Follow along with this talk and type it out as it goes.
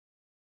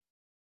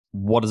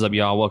What is up,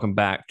 y'all? Welcome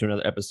back to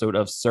another episode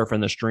of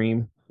Surfing the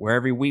Stream, where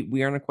every week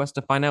we are on a quest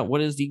to find out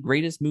what is the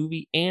greatest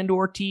movie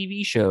and/or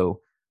TV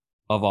show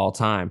of all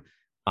time.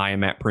 I am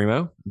Matt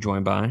Primo,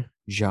 joined by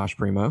Josh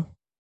Primo,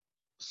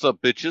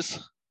 Sup,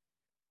 bitches?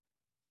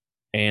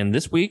 and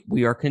this week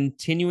we are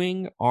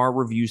continuing our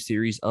review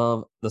series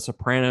of The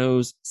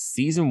Sopranos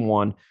season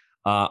one.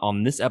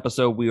 On this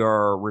episode, we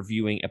are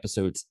reviewing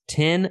episodes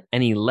 10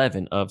 and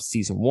 11 of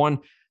season one.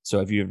 So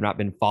if you have not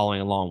been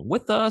following along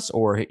with us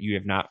or you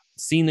have not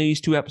seen these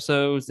two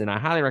episodes, then I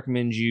highly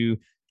recommend you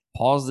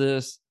pause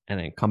this and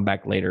then come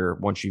back later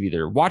once you've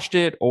either watched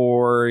it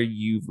or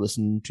you've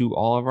listened to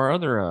all of our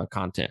other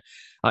content.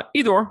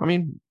 Either or, I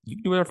mean, you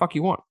can do whatever the fuck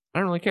you want. I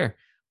don't really care.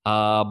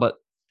 But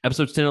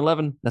episodes 10 and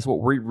 11, that's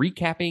what we're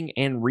recapping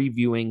and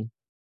reviewing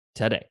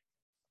today.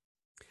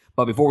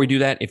 But before we do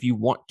that, if you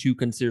want to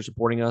consider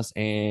supporting us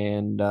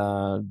and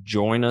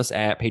join us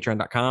at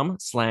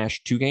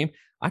patreon.com/2game,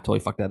 I totally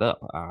fucked that up.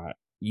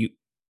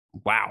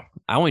 Wow.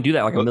 I only do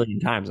that like a million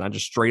times, and I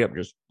just straight up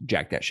just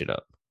jack that shit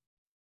up.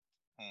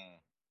 Hmm.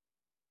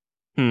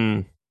 Hmm.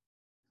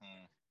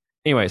 Hmm.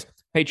 Anyways,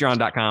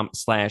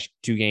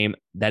 patreon.com/2game.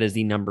 That is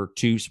the number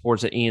two.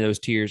 Supports at any of those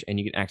tiers, and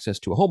you get access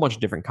to a whole bunch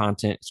of different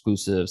content,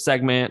 exclusive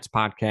segments,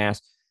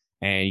 podcasts,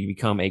 and you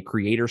become a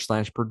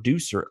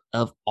creator/producer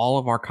of all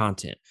of our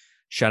content.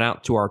 Shout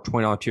out to our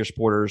 $20 tier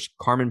supporters: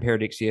 Carmen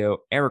Paradixio,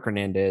 Eric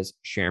Hernandez,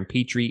 Sharon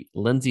Petrie,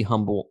 Lindsay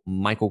Humble,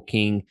 Michael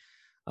King,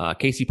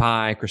 Casey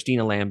Pye,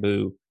 Christina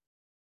Lambu,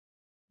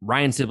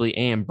 Ryan Sibley,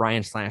 and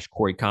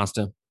Brian/Corey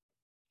Costa.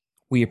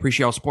 We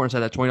appreciate y'all supporting us at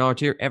that $20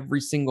 tier every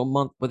single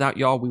month. Without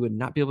y'all, we would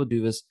not be able to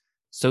do this.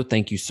 So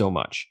thank you so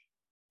much.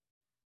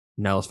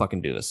 Now let's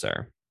fucking do this,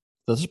 sir.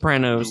 The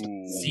Sopranos,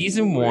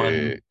 season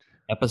one,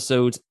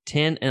 episodes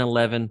 10 and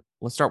 11.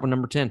 Let's start with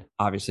number 10,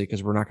 obviously,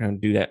 because we're not going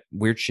to do that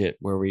weird shit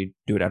where we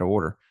do it out of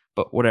order.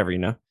 But whatever, you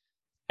know.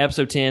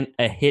 Episode 10,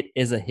 A Hit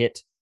is a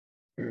Hit.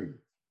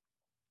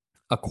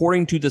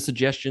 According to the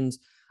suggestions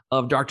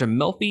of Dr.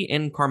 Melfi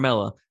and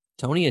Carmela,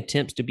 Tony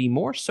attempts to be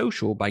more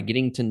social by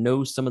getting to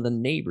know some of the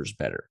neighbors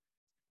better.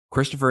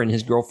 Christopher and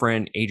his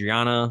girlfriend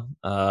Adriana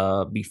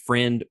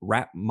befriend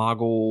rap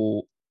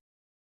mogul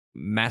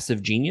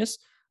Massive Genius.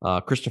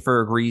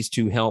 Christopher agrees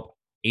to help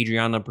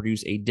Adriana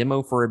produce a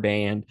demo for a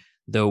band,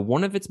 though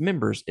one of its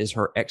members is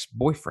her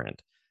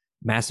ex-boyfriend.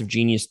 Massive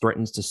Genius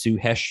threatens to sue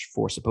Hesh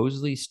for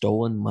supposedly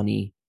stolen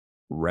money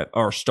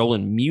or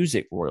stolen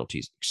music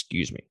royalties.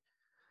 Excuse me.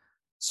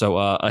 So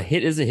a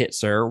hit is a hit,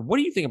 sir. What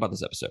do you think about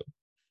this episode?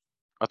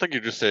 I think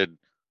you just said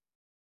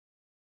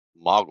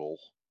Mogul.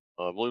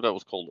 I believe that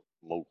was called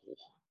Mogul.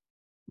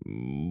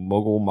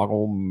 Mogul.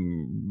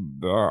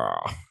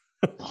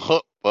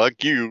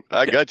 Fuck you.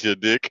 I got you,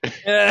 dick.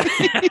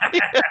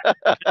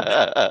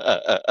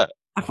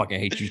 I fucking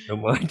hate you so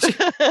much.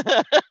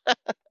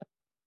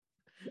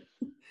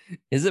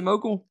 Is it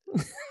Mogul?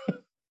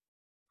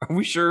 Are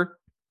we sure?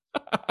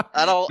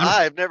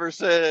 I've never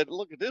said,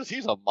 look at this.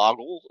 He's a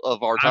Mogul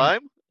of our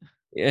time.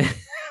 Yeah.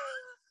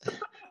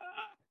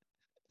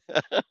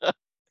 I'm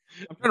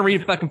trying to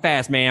read it fucking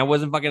fast, man. I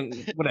wasn't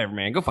fucking whatever,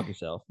 man. Go fuck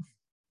yourself.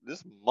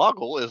 This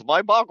Mogul is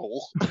my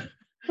Boggle.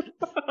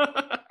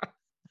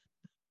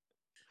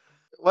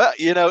 Well,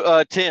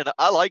 10.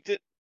 I liked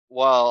it.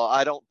 While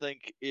I don't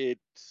think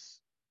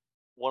it's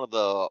one of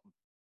the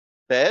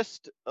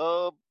best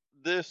of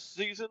this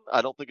season,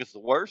 I don't think it's the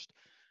worst.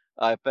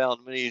 I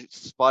found many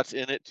spots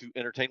in it to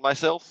entertain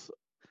myself.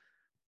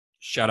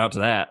 Shout out to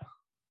that.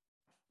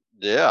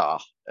 Yeah.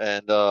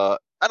 And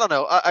I don't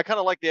know. I kind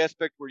of like the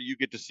aspect where you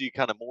get to see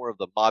kind of more of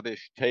the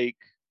mobbish take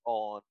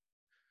on,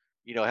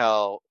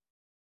 how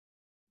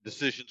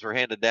decisions are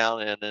handed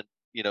down and then,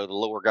 the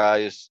lower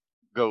guys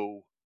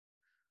go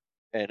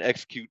and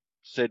execute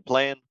said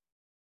plan.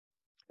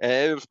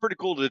 And it was pretty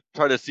cool to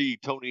try to see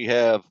Tony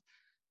have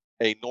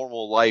a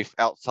normal life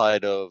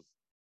outside of,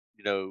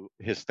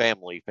 his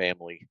family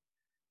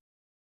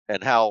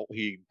and how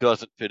he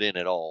doesn't fit in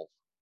at all.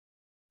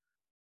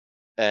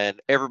 And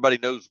everybody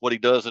knows what he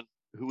does and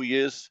who he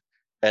is,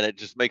 and it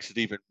just makes it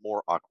even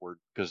more awkward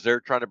because they're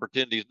trying to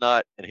pretend he's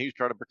not, and he's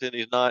trying to pretend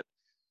he's not,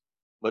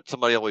 but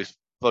somebody always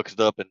fucks it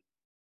up and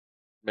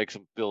makes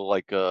him feel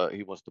like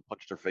he wants to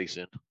punch their face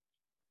in.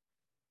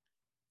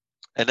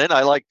 And then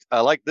I like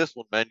this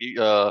one, man.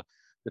 The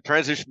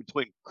transition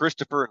between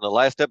Christopher in the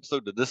last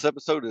episode to this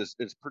episode is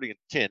pretty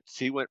intense.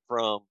 He went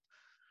from,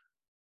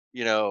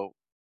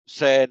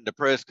 sad and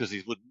depressed because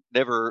he was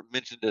never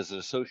mentioned as an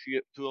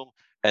associate to him,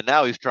 and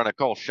now he's trying to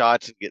call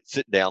shots and get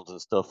sit downs and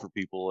stuff for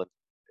people.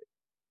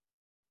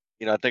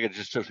 And I think it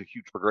just shows a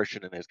huge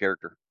progression in his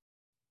character.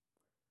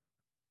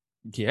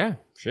 Yeah,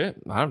 shit.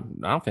 I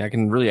don't think I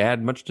can really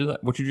add much to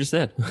that. What you just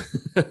said.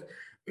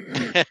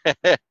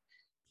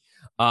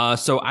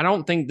 So I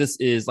don't think this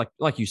is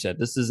like you said.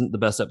 This isn't the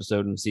best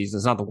episode in the season.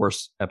 It's not the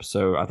worst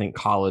episode. I think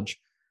College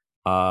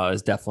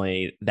is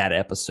definitely that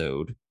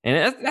episode,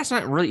 and that's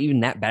not really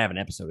even that bad of an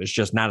episode. It's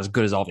just not as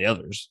good as all the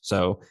others.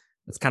 So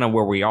that's kind of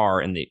where we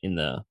are in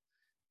the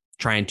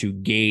trying to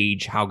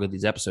gauge how good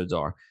these episodes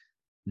are.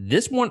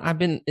 This one,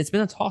 it's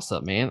been a toss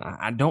up, man.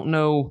 I don't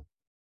know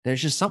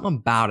there's just something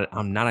about it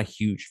I'm not a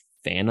huge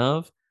fan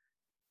of.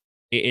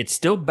 It's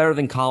still better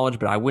than college,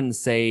 but I wouldn't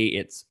say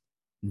it's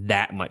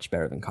that much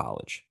better than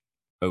college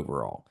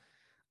overall.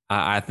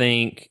 I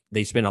think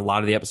they spend a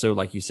lot of the episode,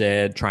 like you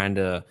said, trying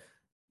to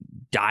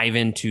dive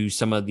into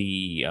some of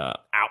the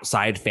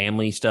outside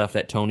family stuff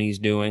that Tony's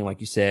doing, like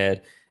you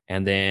said,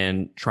 and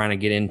then trying to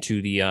get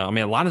into the. I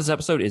mean, a lot of this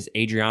episode is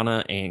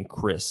Adriana and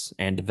Chris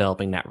and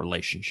developing that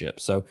relationship.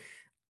 So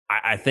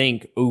I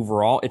think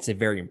overall it's a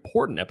very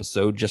important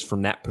episode just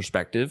from that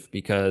perspective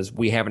because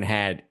we haven't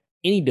had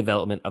any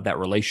development of that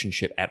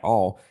relationship at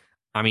all.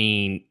 I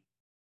mean,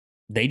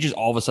 they just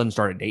all of a sudden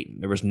started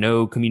dating. There was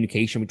no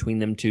communication between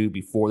them two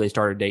before they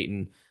started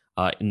dating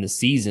in the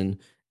season,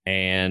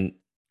 and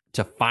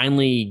to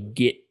finally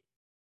get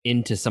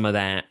into some of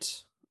that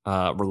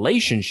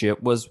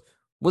relationship was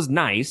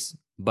nice.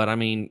 But I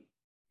mean,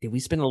 did we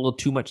spend a little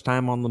too much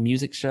time on the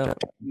music show?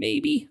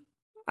 Maybe.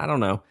 I don't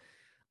know.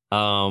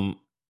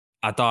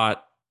 I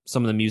thought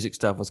some of the music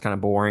stuff was kind of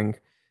boring.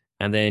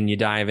 And then you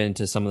dive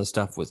into some of the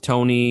stuff with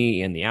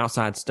Tony and the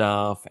outside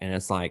stuff. And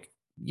it's like,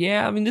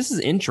 yeah, I mean, this is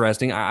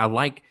interesting. I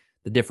like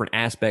the different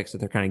aspects that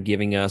they're kind of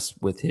giving us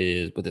with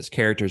his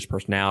character's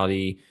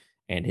personality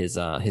and his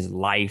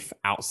life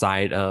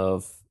outside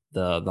of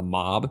the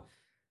mob.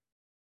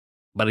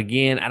 But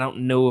again, I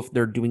don't know if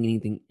they're doing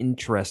anything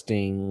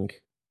interesting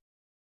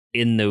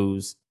in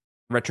those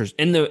retros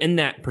in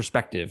that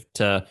perspective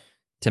to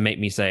make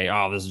me say,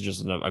 oh, this is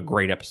just a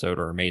great episode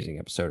or amazing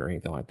episode or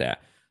anything like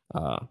that.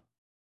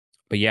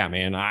 But yeah,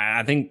 man,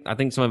 I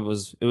think some of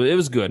it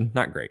was good,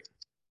 not great.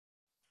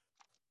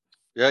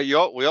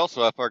 Yeah, we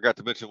also, I forgot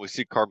to mention, we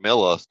see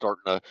Carmilla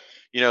starting to,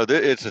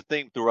 it's a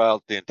theme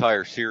throughout the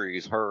entire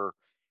series. Her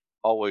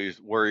always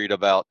worried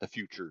about the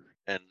future,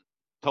 and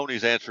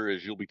Tony's answer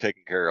is, "You'll be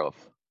taken care of."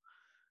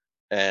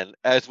 And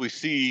as we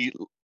see,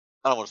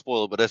 I don't want to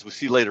spoil it, but as we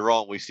see later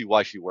on, we see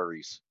why she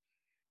worries.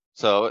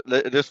 So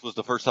this was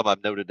the first time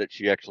I've noted that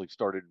she actually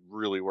started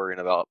really worrying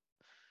about,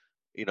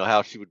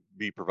 how she would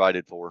be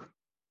provided for.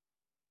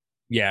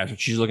 Yeah,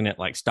 she's looking at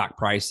like stock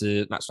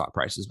prices, not stock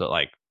prices, but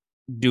like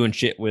doing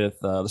shit with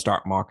the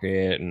stock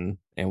market and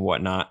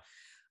whatnot.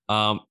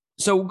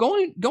 So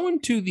going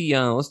to the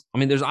I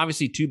mean, there's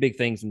obviously two big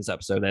things in this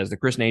episode. There's the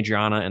Chris and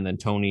Adriana, and then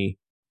Tony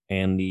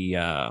and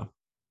the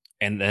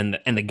and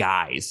the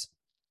guys.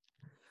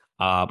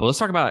 But let's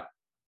talk about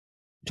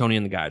Tony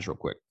and the guys real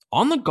quick.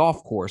 On the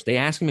golf course, they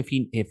asked him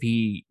if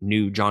he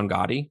knew John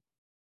Gotti.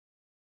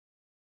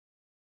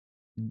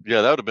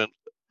 Yeah, that would have been.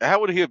 How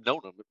would he have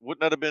known him?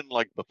 Wouldn't that have been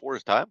like before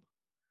his time?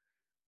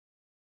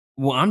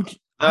 Well, I'm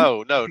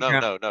No.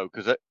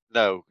 Because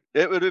no,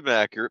 it would have been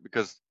accurate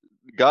because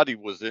Gotti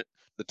was it.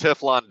 The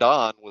Teflon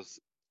Don was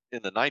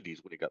in the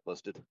 '90s when he got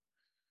busted.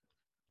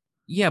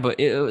 yeah, but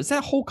it's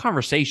that whole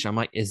conversation. I'm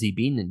like, is he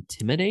being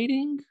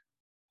intimidating,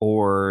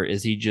 or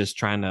is he just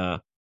trying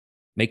to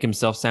make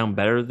himself sound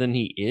better than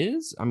he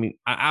is? I mean,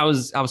 I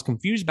was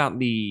confused about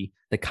the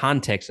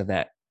context of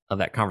that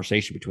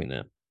conversation between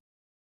them.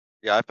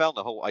 Yeah, I found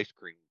the whole ice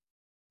cream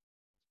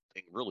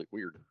thing really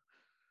weird.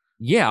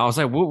 Yeah, I was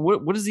like,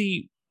 what is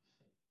he?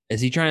 Is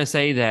he trying to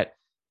say that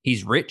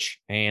he's rich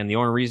and the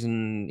only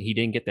reason he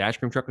didn't get the ice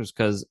cream truck was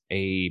because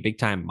a big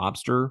time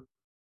mobster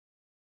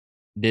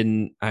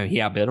didn't? I mean,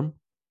 he outbid him.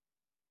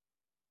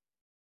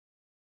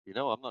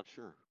 I'm not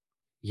sure.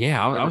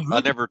 Yeah, I was I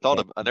really never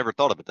confused I never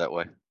thought of it that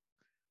way.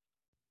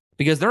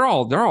 because they're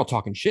all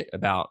talking shit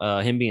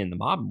about him being the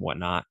mob and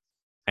whatnot,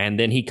 and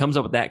then he comes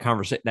up with that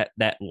conversation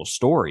that little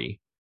story,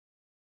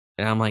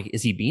 and I'm like,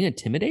 is he being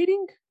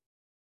intimidating?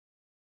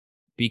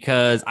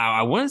 Because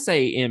I want to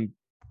say in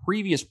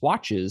previous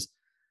watches,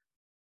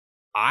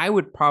 I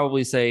would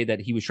probably say that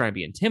he was trying to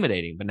be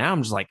intimidating, but now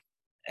I'm just like,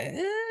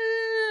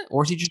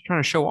 or is he just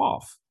trying to show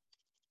off?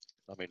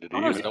 I mean, did he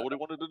even know what he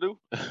wanted to do?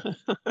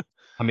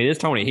 I mean, it's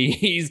Tony.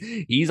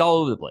 He's all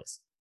over the place.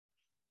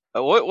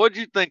 What'd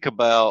you think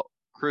about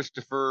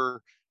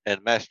Christopher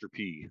and Master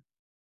P?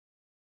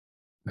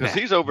 Because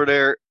he's over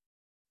there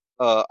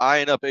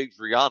eyeing up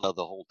Adriana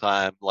the whole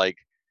time. Like,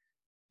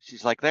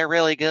 she's like, they're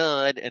really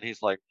good. And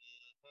he's like,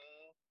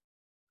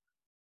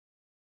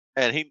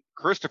 and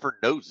Christopher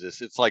knows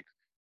this. It's like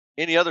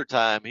any other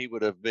time he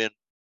would have been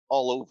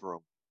all over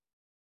him,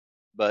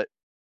 but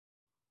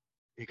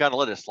he kind of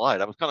let it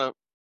slide.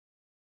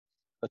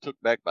 I took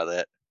back by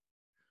that.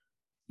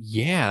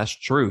 Yeah, that's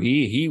true.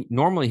 He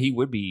normally he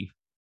would be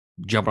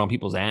jumping on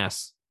people's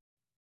ass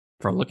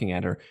for looking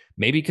at her.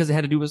 Maybe because it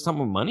had to do with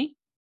something with money.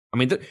 I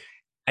mean,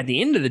 at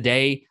the end of the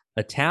day,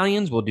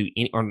 Italians will do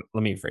any. Or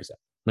let me rephrase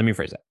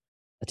that.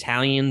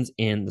 Italians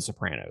in The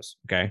Sopranos.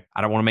 Okay,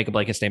 I don't want to make a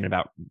blanket statement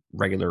about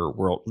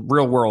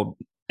real world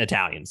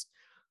Italians.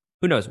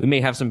 Who knows? We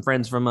may have some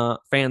friends from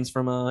fans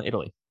from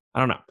Italy. I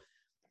don't know,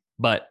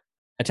 but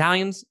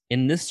Italians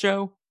in this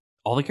show,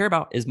 all they care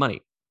about is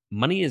money.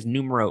 Money is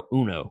numero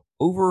uno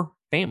over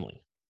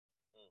family.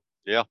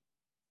 Yeah,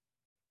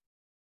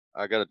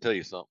 I got to tell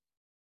you something.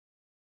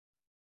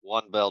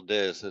 Juan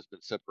Valdez has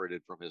been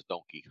separated from his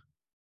donkey.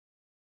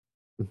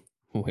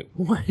 Wait,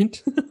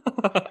 what?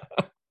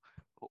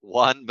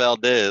 Juan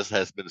Valdez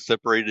has been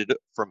separated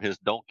from his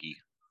donkey.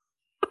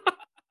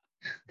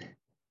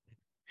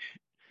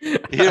 You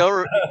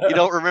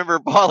don't remember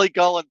Polly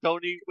calling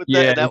Tony with that,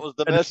 Yeah, and that was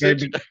the at the very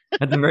message.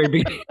 at the very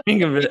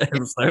beginning of the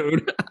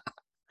episode.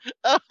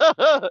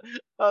 I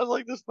was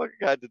like, this fucking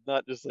guy did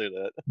not just say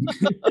that.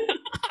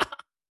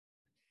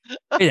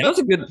 Hey, that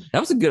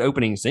was a good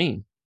opening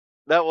scene.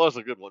 That was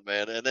a good one,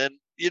 man. And then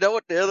you know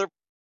what? The other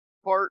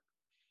part,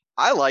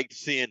 I liked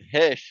seeing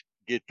Hesh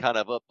get kind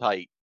of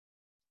uptight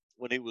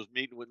when he was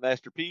meeting with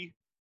Master P.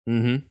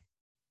 Mm-hmm.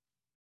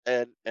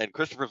 And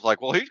Christopher's like,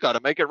 well, he's got to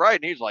make it right,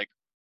 and he's like,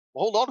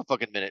 well, hold on a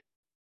fucking minute.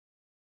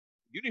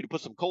 You need to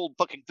put some cold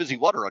fucking fizzy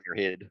water on your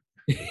head.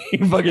 He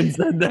fucking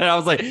said that. I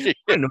was like, I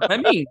don't know what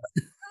that means.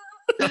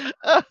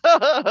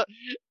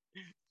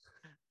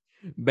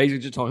 Basically,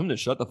 just told him to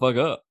shut the fuck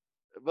up.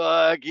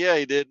 But yeah,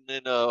 he did.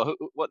 And then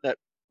what that?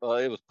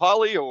 It was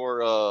Polly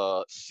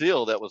or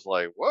Seal that was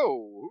like,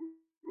 whoa,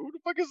 who the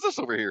fuck is this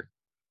over here?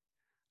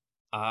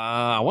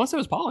 I want to say it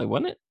was Polly,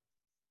 wasn't it?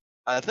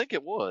 I think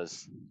it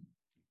was.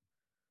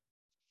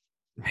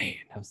 Man,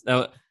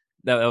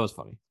 that was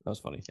funny. That was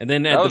funny. And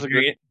then at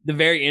the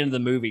very end of the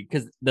movie,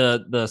 because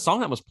the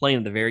song that was playing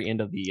at the very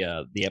end of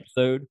the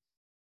episode,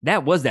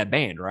 that was that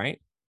band, right?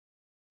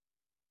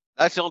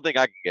 That's the only thing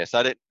I can guess.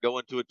 I didn't go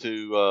into it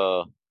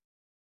to.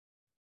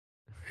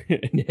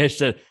 And Hesh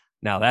said,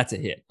 "Now that's a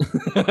hit."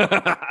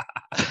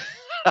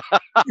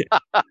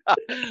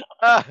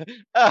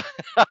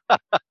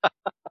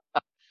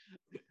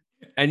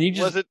 And you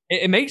just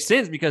it makes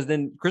sense because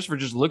then Christopher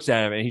just looks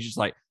at him and he's just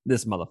like,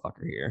 this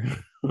motherfucker here.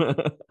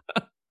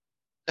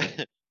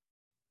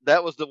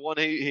 That was the one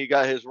he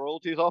got his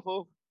royalties off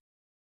of?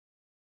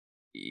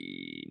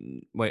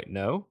 Wait,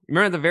 no.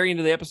 Remember at the very end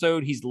of the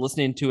episode, he's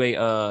listening to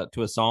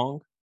a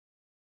song?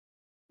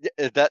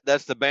 Yeah,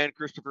 that's the band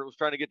Christopher was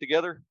trying to get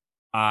together?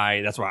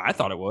 That's why I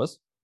thought it was.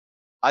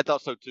 I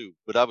thought so too,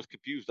 but I was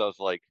confused. I was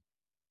like,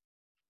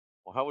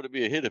 well, how would it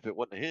be a hit if it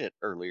wasn't a hit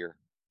earlier?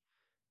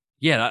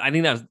 Yeah, I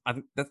think that's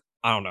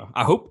I don't know.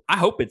 I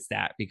hope it's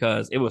that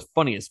because it was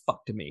funny as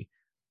fuck to me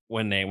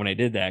when they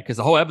did that. Because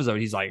the whole episode,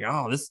 he's like,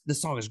 "Oh,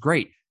 this song is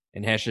great,"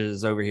 and Hesh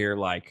is over here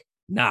like,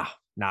 "Nah,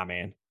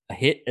 man, a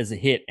hit is a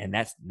hit, and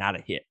that's not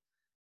a hit."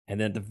 And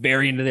then at the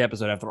very end of the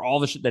episode, after all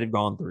the shit that he'd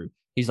gone through,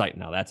 he's like,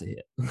 "No, that's a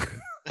hit."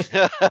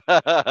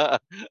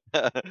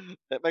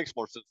 It makes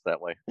more sense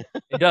that way.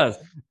 It does.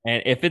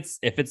 And if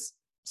it's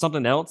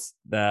something else,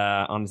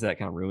 honestly that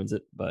kind of ruins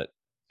it. But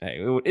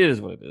hey, it is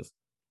what it is.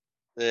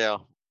 Yeah,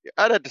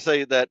 I'd have to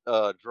say that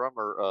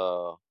drummer,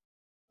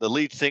 the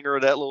lead singer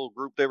of that little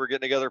group they were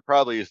getting together,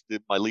 probably is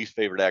my least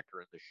favorite actor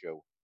in the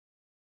show.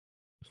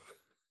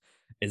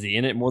 Is he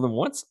in it more than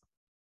once?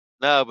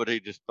 No, but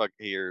he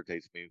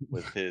irritates me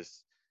with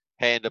his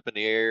hand up in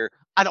the air.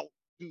 I don't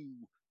do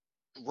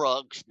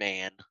drugs,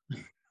 man.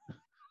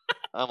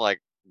 I'm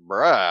like,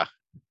 bruh.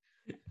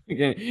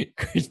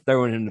 Chris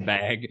throwing in the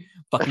bag.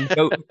 Fucking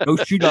go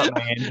shoot up,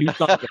 man. Do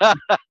something.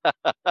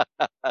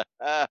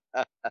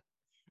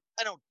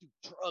 I don't do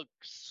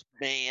drugs,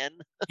 man.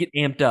 Get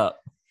amped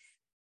up.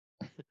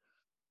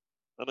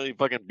 And then he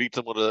fucking beats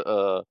him with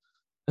the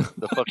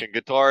fucking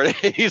guitar.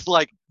 He's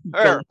like,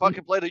 "Here,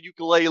 fucking play the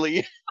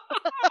ukulele."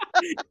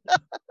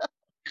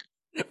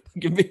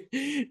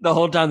 The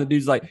whole time the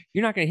dude's like,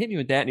 "You're not gonna hit me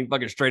with that," and he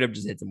fucking straight up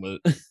just hits him with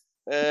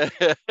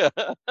it.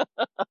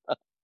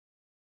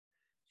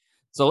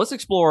 So let's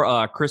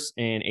explore Chris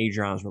and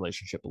Adriana's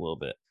relationship a little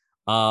bit.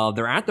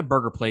 They're at the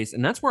burger place,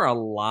 and that's where a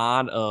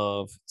lot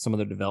of some of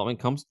the development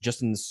comes,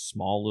 just in this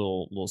small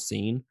little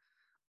scene.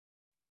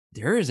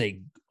 There is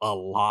a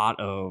lot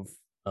of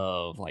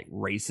like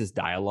racist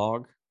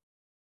dialogue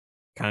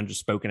kind of just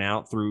spoken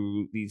out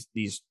through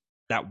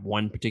that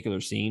one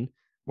particular scene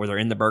where they're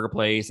in the burger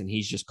place and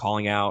he's just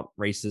calling out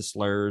racist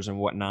slurs and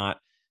whatnot.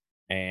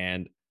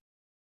 And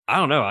I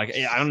don't know. I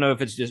don't know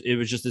if it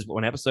was just this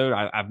one episode.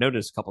 I've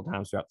noticed a couple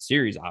times throughout the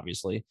series,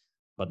 obviously,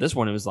 but this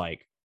one it was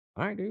like,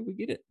 all right, dude, we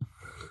get it.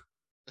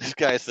 This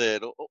guy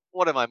said,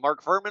 "What am I,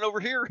 Mark Furman over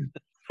here?"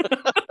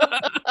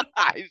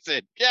 I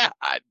said,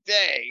 "God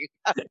dang!"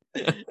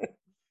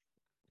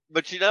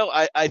 But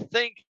I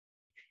think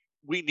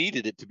we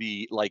needed it to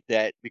be like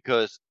that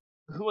because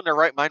who in their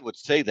right mind would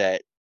say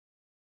that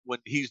when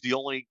he's the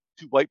only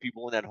two white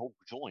people in that whole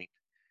joint?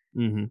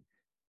 Mm-hmm.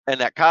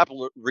 And that cop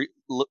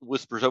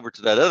whispers over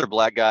to that other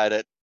black guy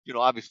that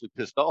obviously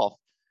pissed off,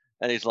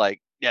 and he's like,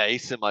 "Yeah,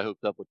 he's semi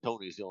hooked up with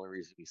Tony. Is the only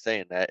reason he's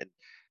saying that."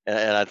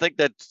 And I think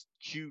that's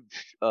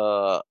huge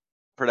for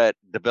that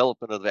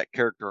development of that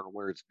character and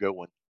where it's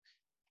going,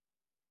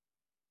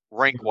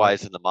 rank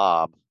wise in the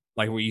mob.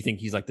 Like, where you think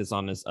he's like this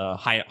on this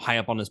high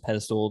up on his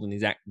pedestal than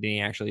he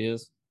actually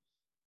is.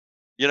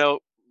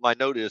 My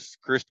note is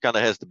Chris kind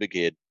of has the big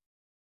head.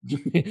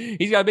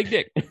 He's got a big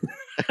dick.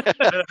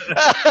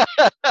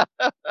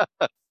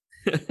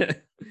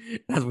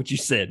 That's what you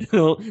said.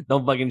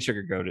 Don't fucking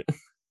sugarcoat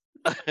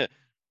it.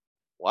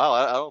 Wow,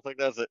 I don't think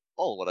that's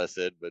all what I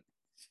said, but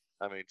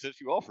I mean, since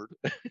you offered.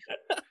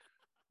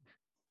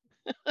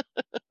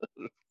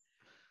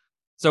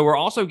 So we're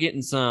also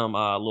getting some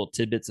little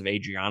tidbits of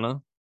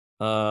Adriana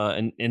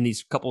in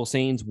these couple of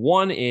scenes.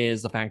 One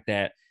is the fact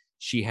that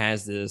she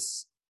has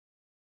this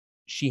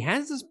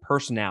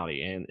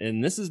personality,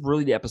 and this is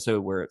really the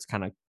episode where it's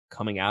kind of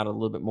coming out a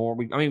little bit more.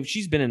 I mean,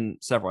 she's been in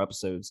several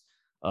episodes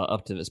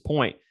up to this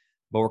point,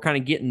 but we're kind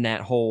of getting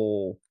that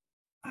whole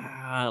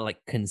like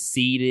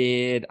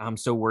conceited. I'm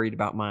so worried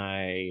about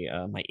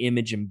my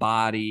image and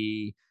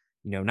body.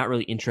 Not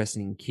really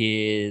interested in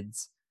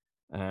kids.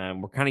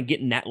 We're kind of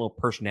getting that little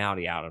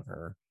personality out of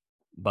her.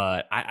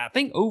 But I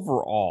think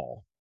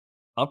overall,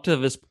 up to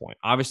this point,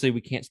 obviously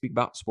we can't speak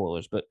about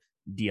spoilers, but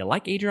do you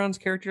like Adrian's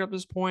character up to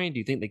this point? Do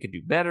you think they could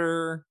do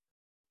better?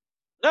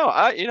 No,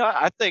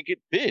 I think it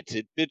fits.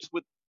 It fits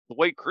with the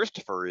way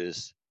Christopher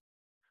is.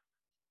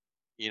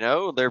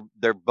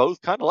 They're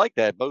both kind of like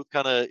that, both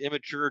kind of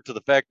immature to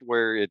the fact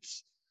where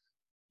it's,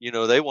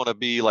 they want to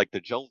be like the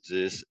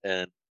Joneses,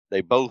 and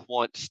they both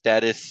want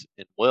status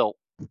and wealth.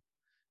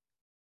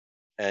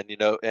 And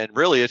and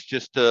really, it's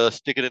just to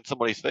stick it in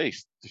somebody's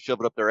face, to shove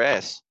it up their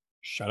ass.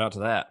 Shout out to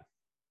that.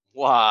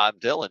 Why, I'm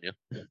telling you.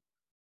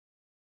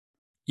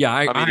 Yeah,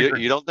 I mean,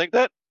 you don't think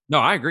that? No,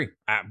 I agree.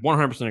 I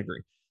 100%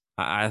 agree.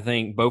 I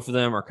think both of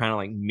them are kind of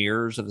like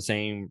mirrors of the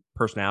same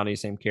personality,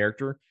 same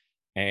character.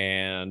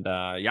 And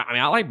yeah, I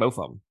mean, I like both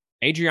of them.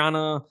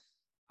 Adriana,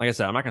 like I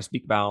said, I'm not going to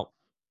speak about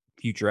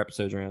future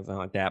episodes or anything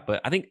like that,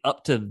 but I think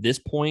up to this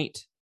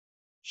point,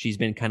 she's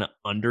been kind of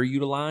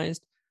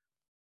underutilized.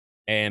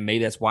 And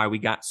maybe that's why we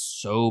got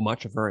so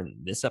much of her in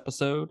this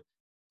episode.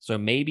 So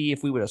maybe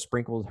if we would have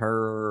sprinkled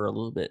her a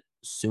little bit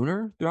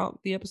sooner throughout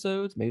the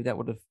episodes, maybe that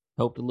would have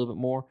helped a little bit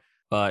more.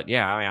 But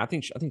yeah, I mean, I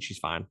think she's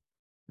fine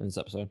in this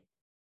episode.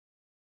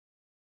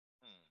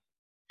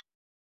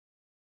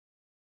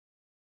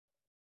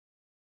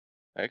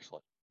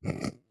 Excellent.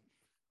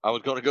 I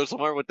was going to go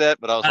somewhere with that,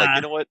 but I was like,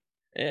 you know what?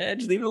 Yeah,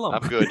 just leave it alone.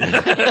 I'm good.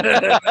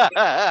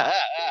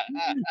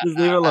 Just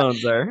leave it alone,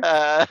 sir.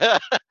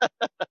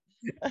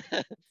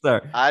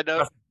 Sir, I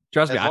know.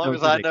 Trust me. As long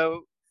as I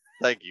know.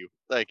 Thank you.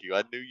 I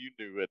knew you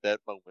knew at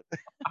that moment.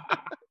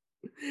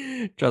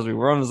 Trust me,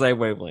 we're on the same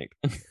wavelength.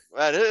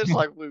 Right, it's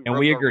like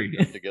we agreed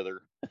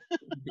together.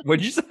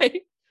 What'd you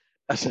say?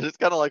 I said it's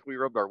kind of like we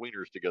rubbed our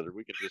wieners together.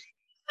 We can just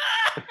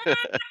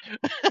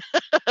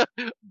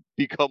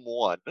become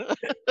one.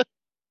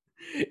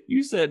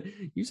 You said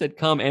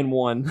come and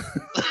one.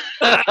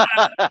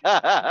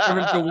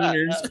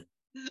 Wieners.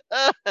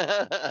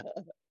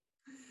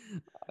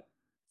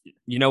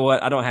 You know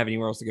what? I don't have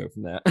anywhere else to go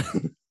from that.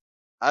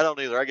 I don't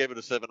either. I gave it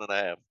a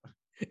 7.5.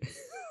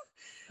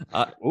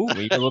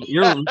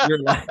 You're like,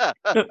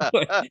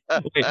 wait,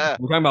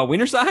 we're talking about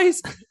wiener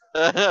size?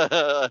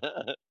 No,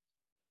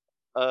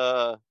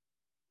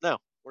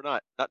 we're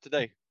not. Not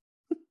today.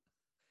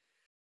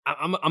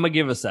 I'm gonna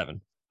give it a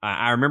 7.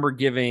 I remember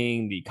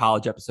giving the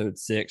college episode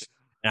 6,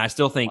 and I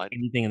still think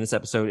anything in this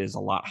episode is a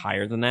lot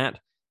higher than that.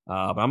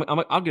 But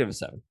I'll give it a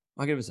 7.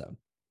 I'll give it a 7.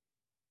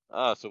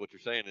 So what you're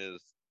saying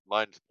is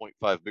mine's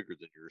 0.5 bigger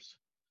than yours.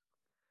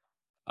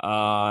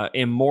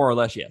 In more or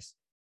less, yes.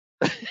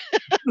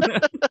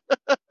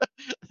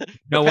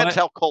 Depends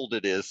how cold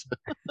it is.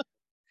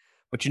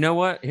 But you know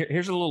what?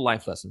 Here's a little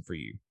life lesson for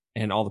you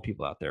and all the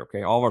people out there.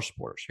 Okay, all of our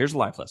supporters. Here's a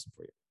life lesson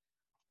for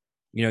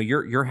you.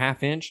 Your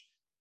half inch,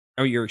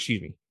 or your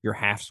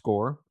half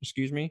score.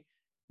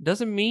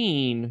 Doesn't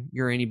mean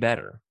you're any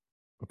better.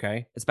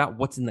 Okay, it's about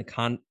what's in the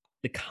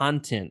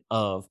content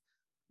of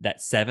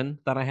that 7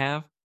 that I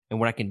have and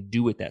what I can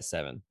do with that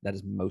 7. That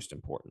is most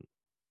important.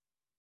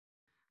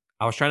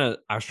 I was trying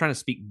to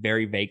speak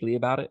very vaguely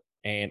about it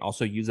and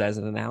also use that as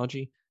an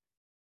analogy.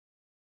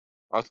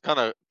 I was kind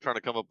of trying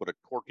to come up with a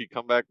quirky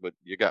comeback, but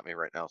you got me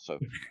right now. So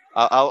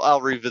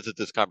I'll revisit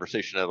this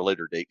conversation at a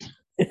later date.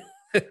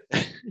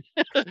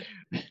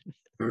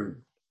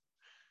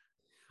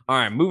 All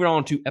right, moving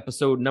on to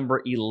episode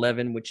number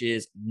 11, which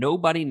is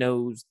Nobody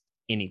Knows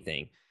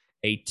Anything.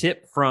 A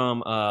tip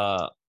from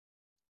Macca.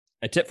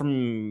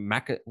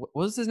 What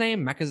was his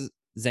name? Macca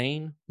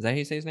Zane. Is that how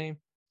you say his name?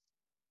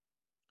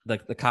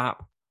 The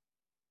cop.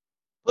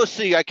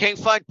 Pussy. I can't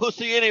find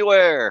pussy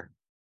anywhere.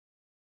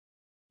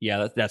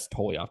 Yeah, that's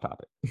totally off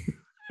topic.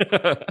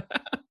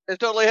 It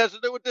totally has to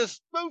do with this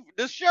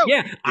show.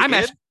 Yeah,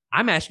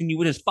 I'm asking you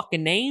what his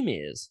fucking name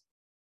is.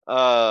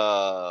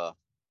 What'd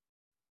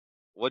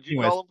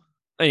you call him?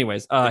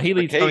 Anyways, he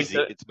leads Tony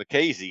to... It's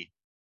Mackenzie.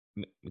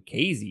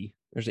 Mackenzie.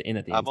 There's an N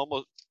at the end. I'm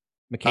almost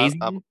Mackenzie.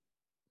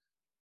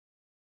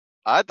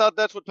 I thought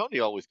that's what Tony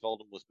always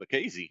called him, was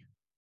Mackenzie.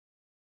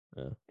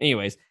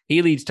 Anyways,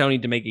 he leads Tony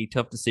to make a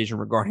tough decision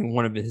regarding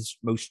one of his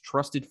most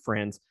trusted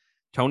friends.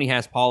 Tony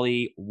has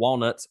Paulie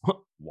Walnuts.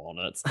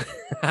 Walnuts. Do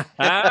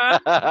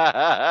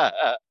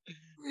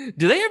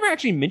they ever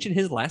actually mention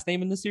his last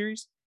name in the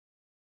series?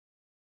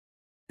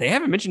 They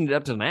haven't mentioned it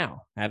up to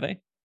now, have they?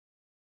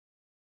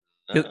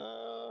 Because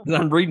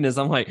I'm reading this,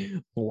 I'm like,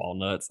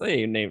 Walnuts.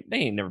 They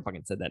ain't never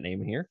fucking said that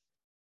name in here.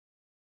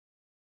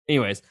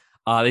 Anyways,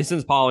 they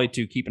sends Paulie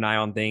to keep an eye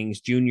on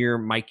things. Junior,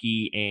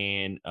 Mikey,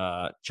 and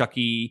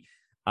Chucky,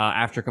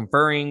 after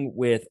conferring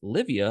with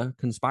Livia,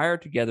 conspire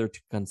together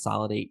to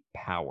consolidate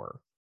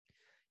power.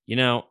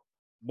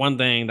 one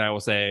thing that I will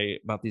say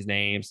about these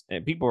names,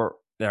 and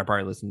that are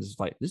probably listening is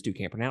like, this dude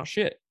can't pronounce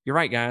shit. You're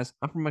right, guys.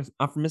 I'm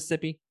from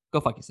Mississippi. Go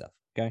fuck yourself.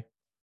 Okay.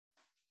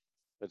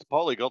 It's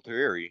Paulie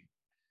Gualtieri,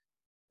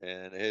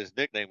 and his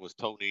nickname was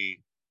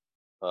Tony.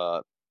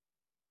 Uh,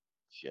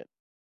 shit.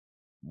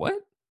 What?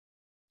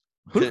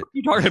 Who the fuck are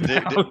you talking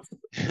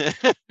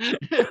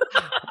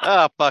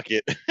about? Fuck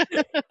it.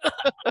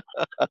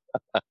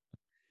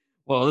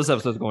 Well, this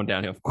episode's going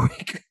downhill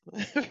quick.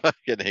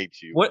 Fucking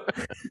hate you. What?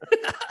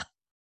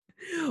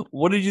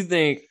 What did you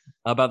think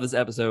about this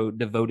episode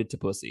devoted to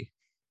pussy?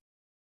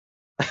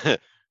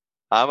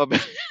 I'm a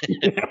big,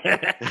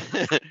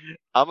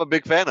 I'm a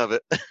big fan of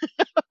it.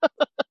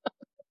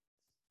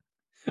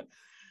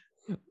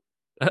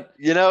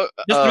 You know,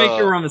 just to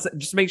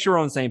make sure we're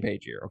on the same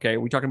page here. Okay, are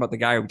we talking about the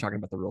guy? Or are we talking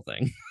about the real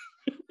thing?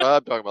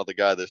 I'm talking about the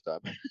guy this time.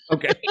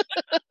 Okay.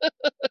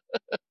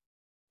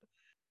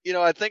 You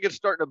know, I think it's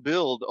starting to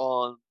build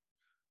on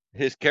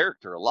his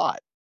character a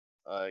lot.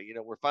 You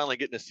know, we're finally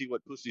getting to see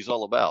what pussy's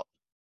all about.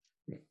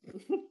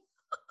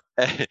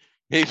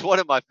 He's one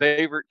of my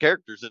favorite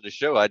characters in the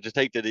show. I just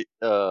hate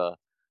that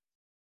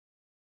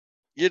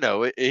you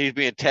know, he's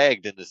being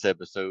tagged in this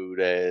episode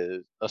as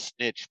a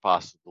snitch,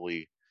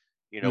 possibly.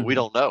 You know, we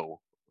don't know.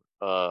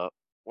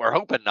 We're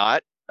hoping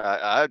not.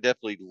 I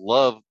definitely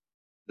love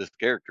this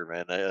character,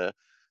 man.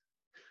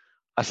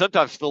 I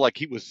sometimes feel like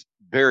he was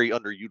very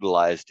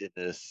underutilized in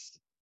this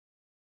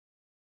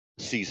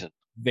season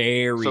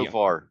Very so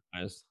far,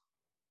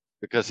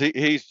 because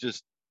he's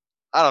just,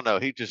 I don't know,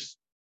 he just,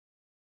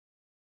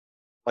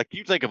 like,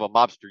 you think of a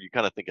mobster, you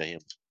kind of think of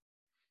him.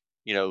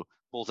 You know,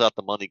 pulls out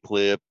the money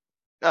clip.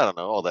 I don't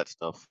know, all that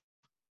stuff.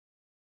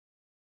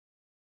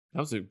 That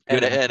was a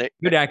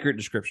good, accurate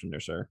description there,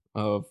 sir,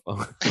 of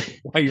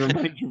why you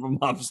remind you of a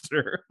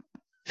mobster.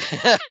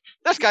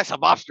 This guy's a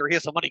mobster. He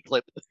has a money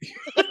clip.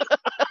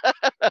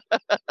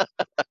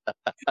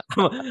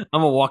 I'm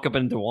gonna walk up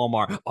into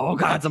Walmart. Oh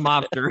God, it's a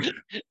mobster.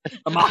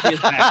 A mafia's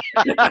back.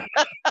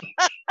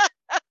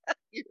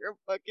 You're a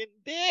fucking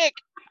dick.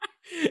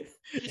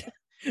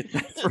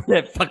 That's for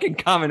that fucking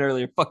comment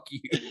earlier. Fuck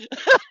you.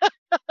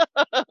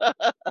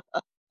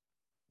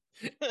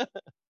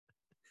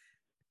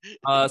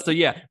 So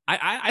yeah,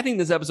 I think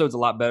this episode's a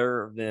lot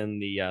better than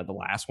the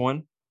last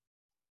one.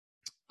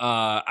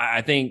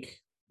 I think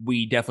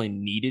we definitely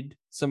needed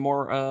some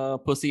more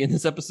pussy in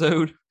this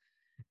episode,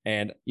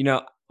 and you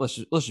know, let's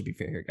just be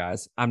fair here,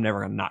 guys. I'm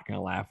never not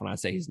gonna laugh when I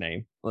say his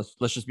name. Let's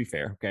just be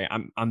fair, okay?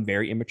 I'm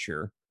very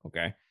immature,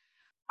 okay?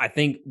 I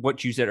think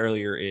what you said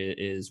earlier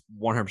is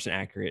 100%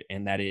 accurate,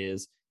 and that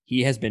is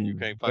he has been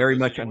very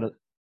much on the.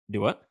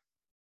 Do what?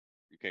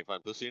 You can't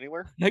find pussy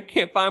anywhere? I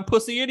can't find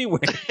pussy anywhere.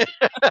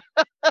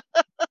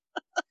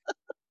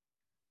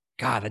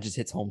 God, that just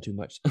hits home too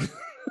much.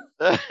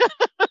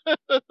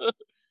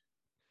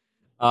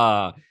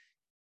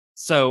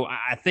 So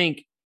I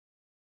think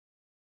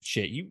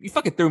shit, you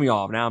fucking threw me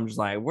off. Now I'm just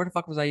like, where the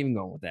fuck was I even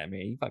going with that,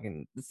 man? You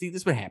fucking see,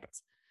 this is what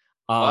happens.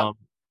 I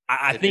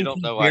think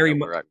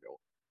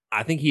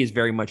I think he is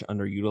very much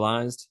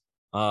underutilized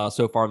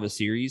so far this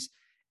series.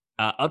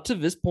 Up to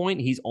this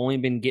point, he's only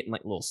been getting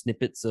like little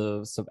snippets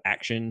of some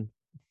action.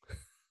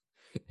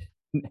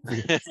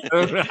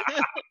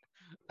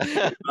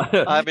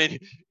 I mean,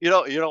 you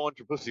don't want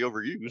your pussy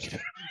overused.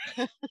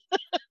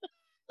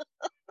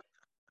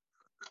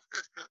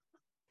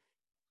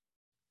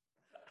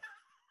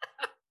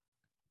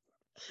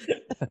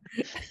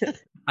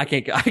 I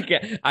can't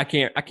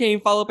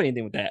even follow up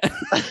anything with that.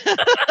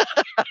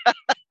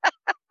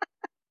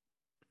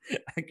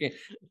 I can't.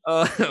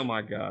 Oh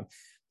my god.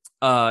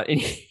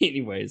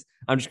 Anyways,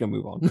 I'm just gonna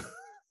move on.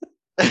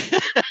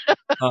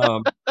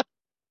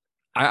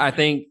 I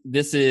think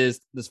this is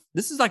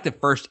like the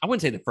first. I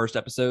wouldn't say the first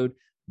episode,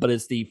 but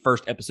it's the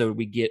first episode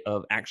we get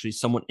of actually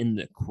someone in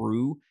the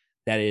crew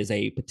that is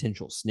a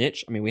potential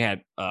snitch. I mean, we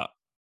had I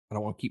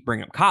don't want to keep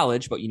bringing up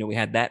college, but you know, we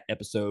had that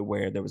episode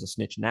where there was a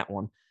snitch in that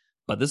one.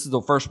 But this is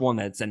the first one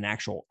that's an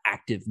actual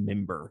active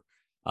member,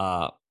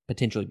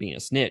 potentially being a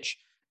snitch.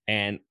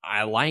 And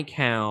I like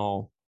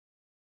how,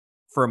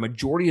 for a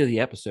majority of the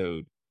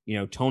episode, you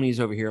know, Tony's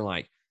over here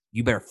like,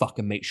 you better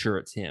fucking make sure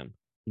it's him.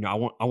 You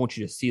know, I want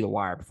you to see the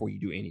wire before you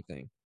do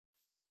anything.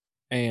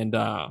 And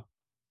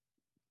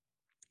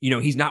you know,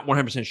 he's not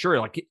 100% sure.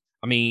 Like,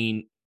 I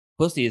mean,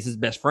 Pussy is his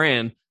best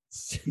friend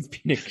since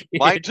being a kid.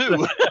 Mine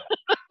too.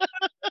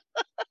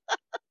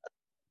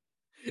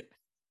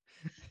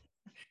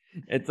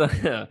 It's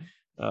a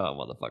oh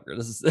motherfucker.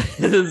 This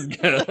is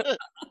good.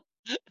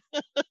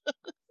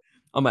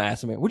 I'm gonna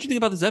ask him, what you think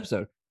about this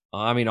episode?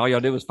 I mean, all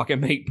y'all did was fucking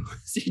make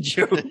pussy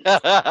jokes.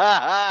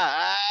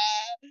 I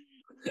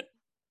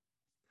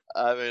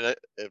mean,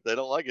 if they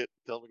don't like it,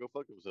 tell them to go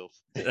fuck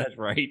themselves. That's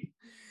right.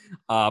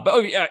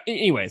 But yeah,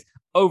 anyways,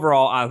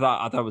 overall, I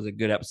thought it was a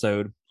good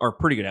episode, or a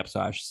pretty good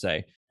episode, I should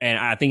say. And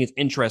I think it's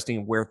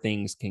interesting where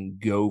things can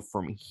go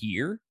from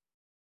here.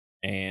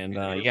 And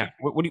yeah,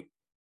 what do you?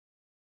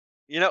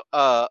 You know,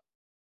 I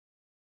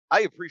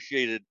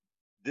appreciated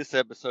this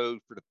episode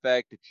for the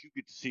fact that you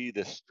could see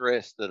the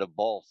stress that a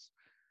boss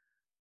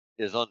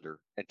is under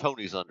and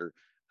Tony's under.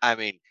 I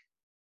mean,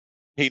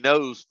 he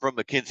knows from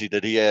Mackenzie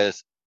that he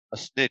has a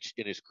snitch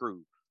in his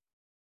crew.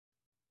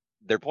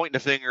 They're pointing the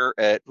finger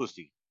at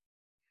Pussy.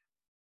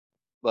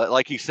 But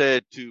like he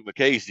said to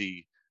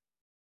Mackenzie,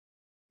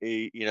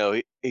 he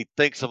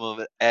thinks of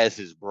him as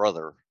his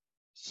brother.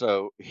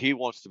 So he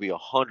wants to be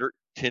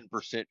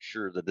 110%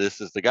 sure that this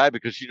is the guy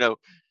because,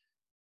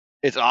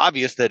 it's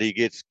obvious that he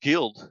gets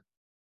killed.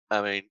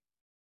 I mean,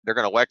 they're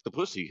going to whack the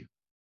pussy,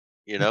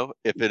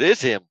 if it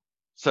is him.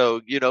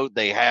 So,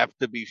 they have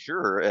to be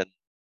sure. And,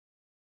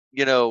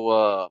 you know,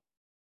 uh,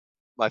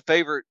 my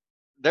favorite,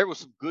 there was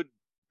some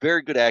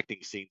very good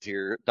acting scenes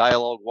here,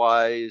 dialogue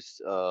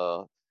wise,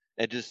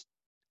 and just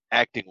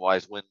acting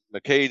wise. When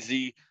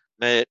Mackenzie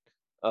met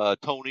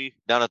Tony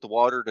down at the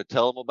water to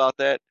tell him about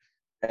that,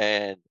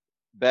 and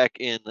back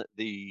in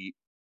the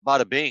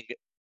Bada Bing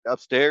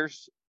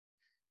upstairs,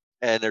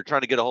 and they're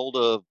trying to get a hold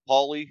of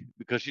Paulie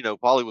because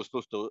Paulie was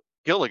supposed to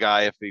kill a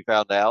guy if he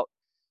found out,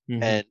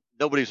 and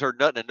nobody's heard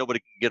nothing, and nobody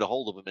can get a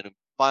hold of him. And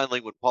finally,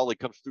 when Paulie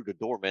comes through the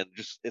door, man,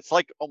 just it's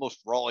like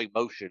almost raw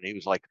emotion. He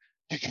was like,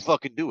 "Did you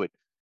fucking do it?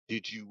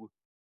 Did you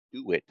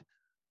do it?"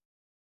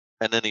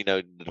 And then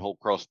the whole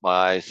crossed my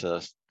eyes.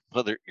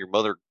 Your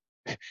mother,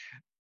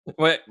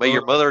 What? may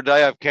your mother die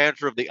of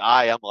cancer of the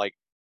eye. I'm like,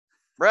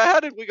 bruh, how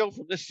did we go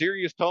from this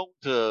serious tone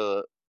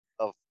to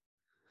a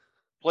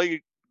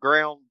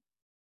playground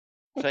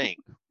thing?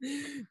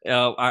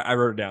 I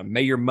wrote it down.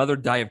 May your mother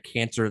die of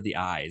cancer of the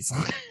eyes.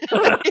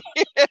 Yeah.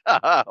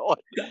 I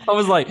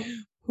was like,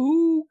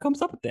 who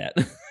comes up with that?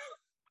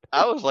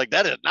 I was like,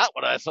 that is not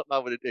something I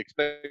would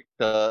expect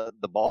the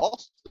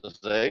boss to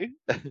say.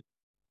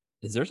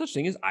 Is there such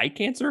thing as eye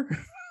cancer?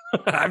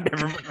 I've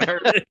never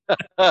heard it.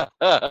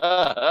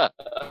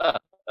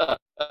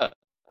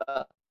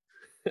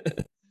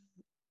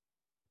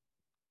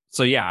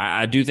 So yeah,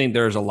 I do think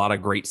there's a lot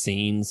of great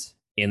scenes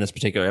in this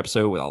particular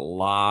episode with a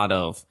lot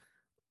of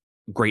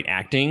great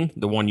acting.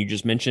 The one you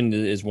just mentioned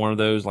is one of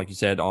those, like you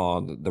said,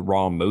 the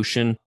raw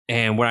emotion.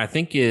 And what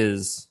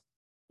is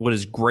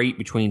great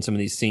between some of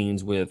these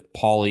scenes with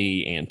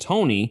Paulie and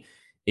Tony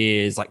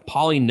is like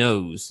Paulie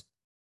knows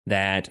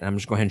that, I'm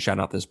just going ahead and shout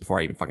out this before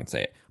I even fucking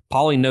say it.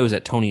 Paulie knows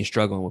that Tony is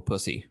struggling with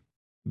pussy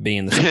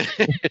being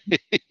the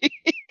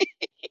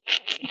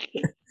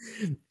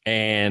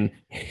and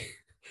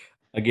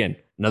again,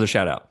 another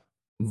shout out.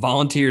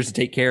 Volunteers to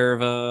take care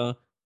of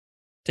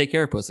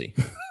pussy.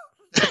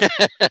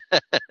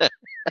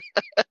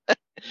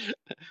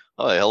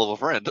 Oh, a hell of a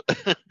friend.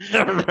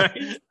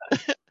 Right.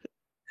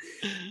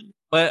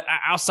 But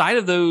outside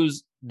of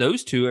those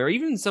two, or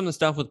even some of the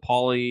stuff with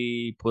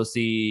Paulie,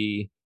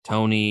 Pussy,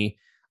 Tony,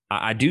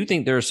 I do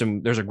think there's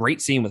a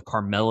great scene with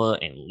Carmela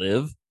and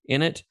Liv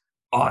in it.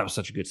 Oh, that was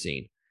such a good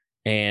scene.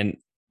 And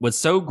what's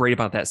so great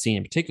about that scene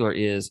in particular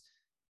is,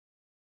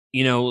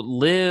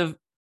 Liv,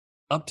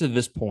 up to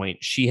this point,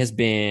 she has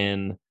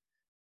been,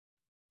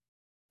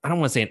 I don't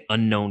want to say an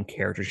unknown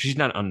character. She's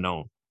not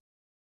unknown,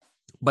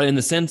 but in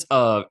the sense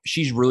of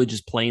she's really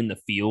just playing the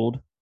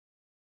field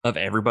of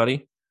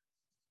everybody,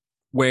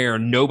 where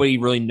nobody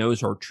really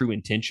knows her true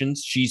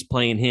intentions. She's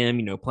playing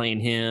him,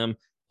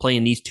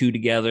 playing these two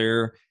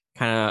together,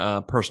 kind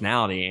of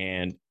personality.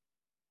 And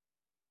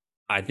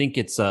I think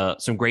it's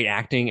some great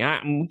acting.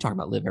 We talk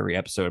about Liv every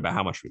episode about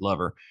how much we love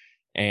her.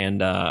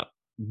 And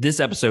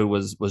this episode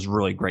was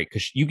really great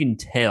because you can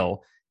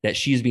tell that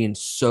she's being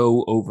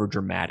so over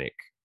dramatic.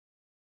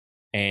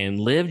 And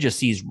Liv just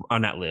sees,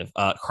 not Liv,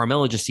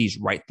 Carmela just sees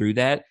right through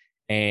that.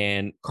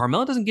 And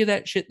Carmela doesn't give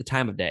that shit the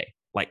time of day,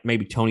 like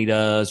maybe Tony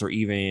does, or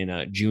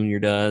even Junior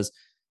does.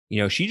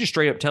 She just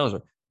straight up tells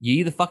her, you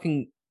either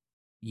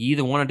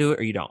want to do it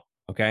or you don't.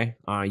 Okay.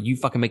 You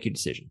fucking make your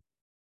decision.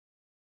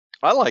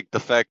 I like the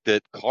fact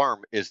that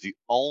Carm is the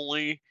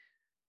only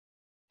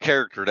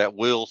character that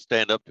will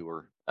stand up to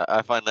her.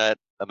 I find that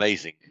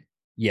amazing.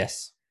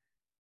 Yes.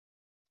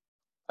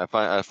 I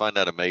find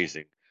that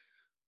amazing.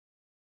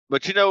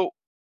 But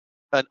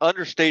an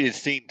understated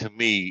scene to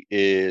me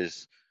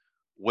is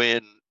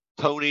when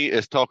Tony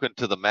is talking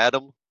to the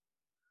madam,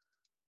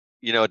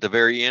 at the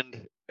very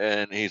end,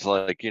 and he's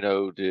like,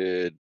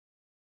 did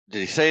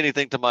he say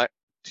anything to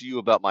you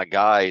about my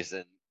guys?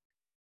 And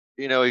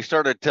he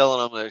started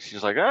telling them that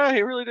she's like,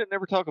 he really didn't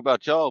ever talk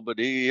about y'all, but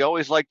he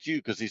always liked you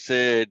because he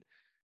said,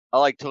 I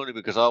like Tony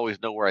because I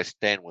always know where I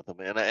stand with him.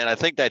 And I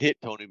think that hit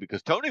Tony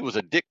because Tony was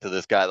a dick to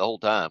this guy the whole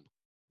time.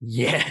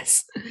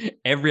 Yes.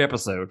 Every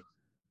episode.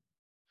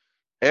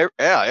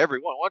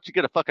 Everyone. Why don't you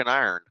get a fucking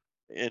iron?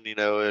 And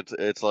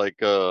it's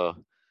like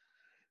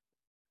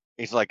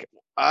he's like,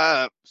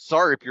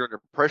 sorry if you're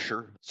under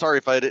pressure. Sorry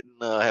if I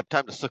didn't have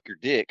time to suck your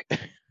dick.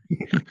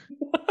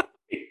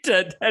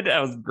 that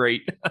was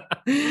great.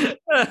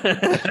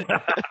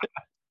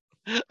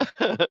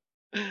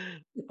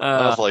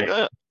 I was like,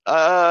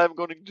 I'm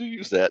going to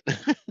use that.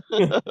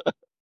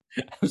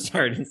 I'm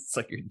sorry I didn't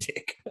suck your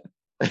dick.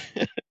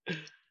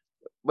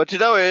 But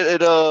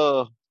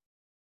I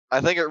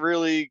think it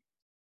really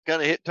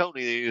kind of hit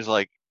Tony. He was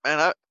like,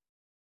 man,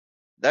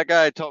 that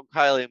guy talked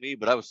highly of me,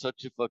 but I was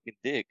such a fucking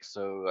dick.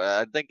 So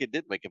I think it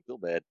did make him feel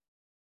bad.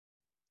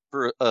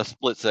 for a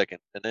split second,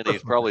 and then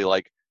he's probably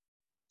like,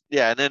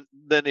 yeah, and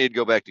then he'd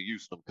go back to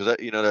using them because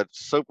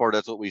that's so far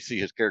that's what we see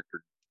his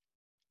character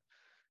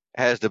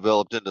has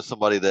developed into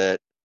somebody that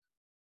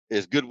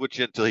is good with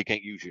you until he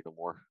can't use you no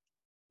more.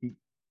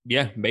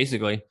 Yeah,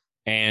 basically.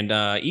 And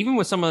even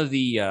with some of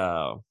the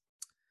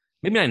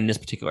maybe not in this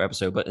particular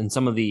episode, but in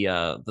some of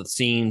the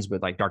scenes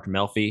with like Dr.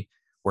 Melfi,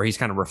 where he's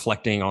kind of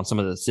reflecting on some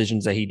of the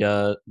decisions that he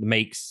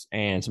makes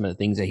and some of the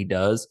things that he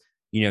does.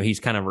 He's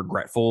kind of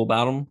regretful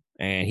about them,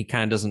 and he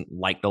kind of doesn't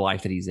like the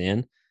life that he's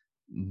in.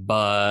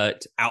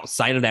 But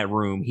outside of that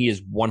room, he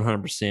is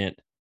 100%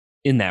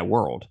 in that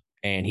world,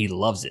 and he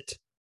loves it.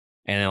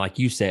 And like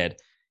you said,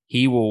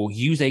 he will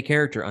use a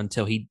character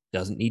until he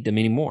doesn't need them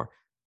anymore.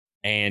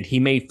 And he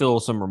may feel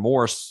some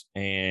remorse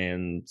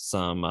and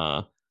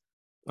some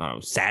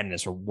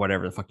sadness or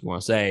whatever the fuck you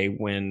want to say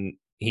when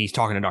he's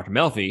talking to Dr.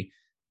 Melfi.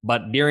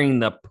 But during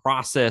the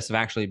process of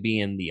actually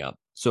being the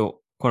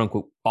so quote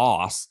unquote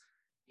boss,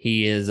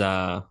 he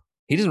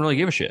doesn't really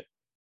give a shit.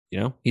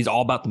 He's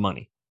all about the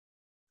money.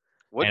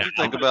 What did you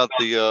think about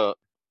the?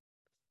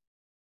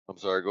 I'm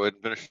sorry. Go ahead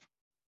and finish.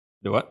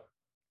 Do what?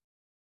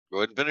 Go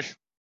ahead and finish.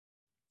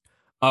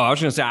 Oh, I was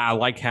going to say I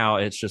like how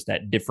it's just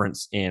that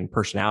difference in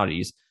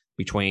personalities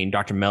between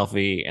Dr.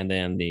 Melfi and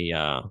then the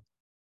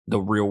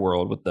real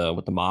world with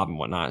the mob and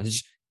whatnot. It's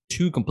just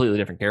two completely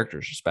different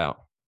characters. Just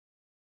about.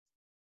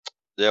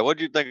 Yeah. What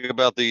do you think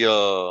about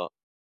the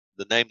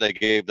name they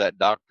gave that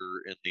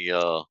doctor in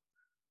the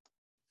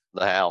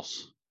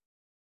house?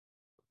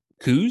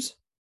 Coos?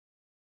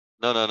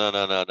 No.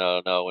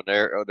 When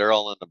they're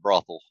all in the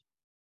brothel.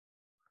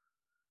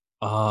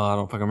 I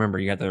don't fucking remember.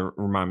 You got to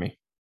remind me.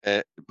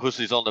 And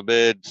Pussy's on the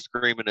bed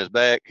screaming his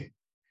back,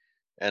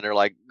 and they're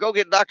like, "Go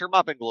get Doctor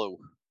Mopping Glue."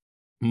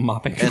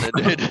 Mopping. And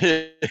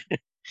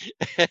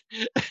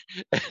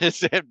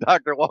Sam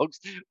Doctor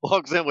walks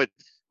in with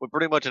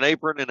pretty much an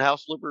apron and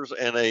house slippers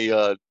and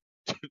a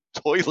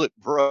toilet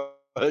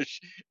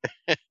brush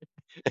and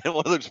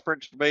one of those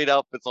French maid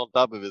outfits on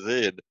top of his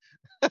head.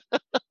 I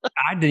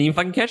didn't even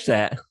fucking catch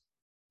that.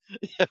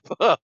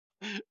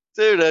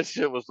 Dude, that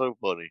shit was so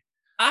funny.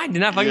 I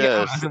did not fucking.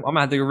 Yes. I'm gonna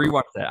have to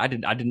rewatch that. I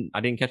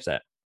didn't catch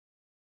that.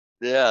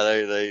 Yeah,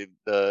 they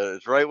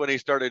it's right when he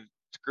started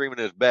screaming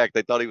his back.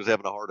 They thought he was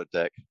having a heart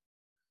attack.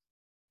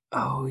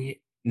 Oh yeah,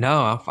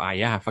 no,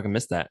 I fucking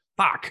missed that.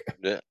 Fuck.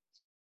 Yeah,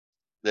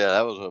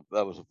 that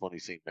was a funny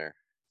scene there.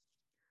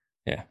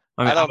 Yeah,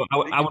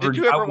 I did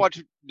you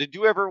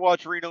ever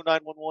watch Reno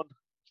 911?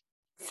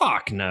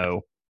 Fuck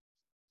no.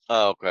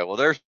 Oh, okay. Well,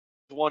 there's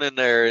one in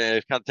there, and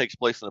it kind of takes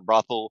place in a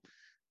brothel.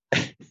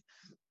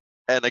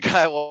 And the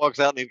guy walks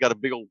out, and he's got a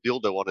big old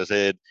dildo on his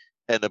head,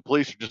 and the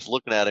police are just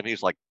looking at him.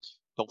 He's like,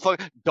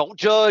 "Don't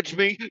judge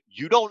me.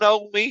 You don't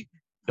know me.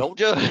 Don't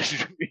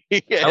judge me."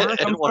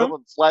 And one of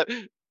them slapped.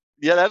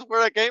 Yeah, that's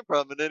where that came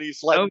from. And then he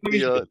slapped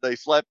they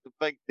slapped the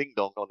fake ding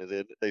dong on his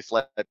head. They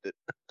slapped it.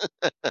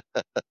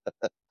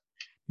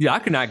 Yeah, I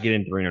could not get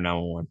into Reno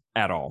 911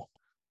 at all.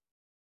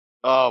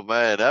 Oh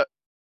man,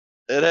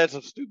 it had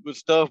some stupid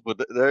stuff, but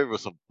there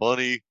was some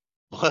funny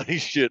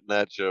shit in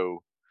that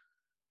show.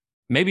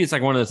 Maybe it's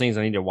like one of those things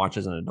I need to watch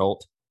as an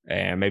adult,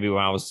 and maybe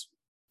when I was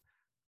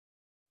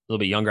a little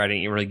bit younger, I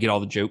didn't really get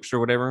all the jokes or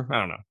whatever. I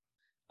don't know,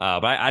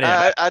 but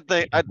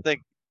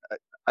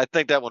I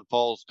think that one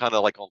falls kind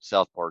of like on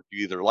South Park.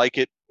 You either like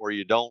it or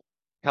you don't.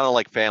 Kind of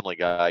like Family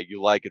Guy. You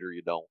like it or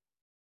you don't.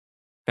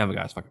 Family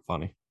Guy is fucking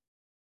funny.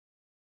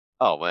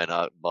 Oh man,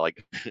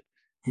 like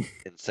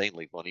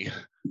insanely funny.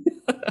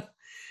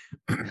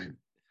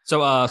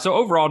 So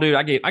overall, dude,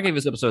 I gave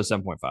this episode a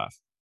 7.5.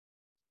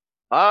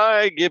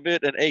 I give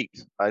it an 8.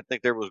 I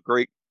think there was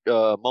great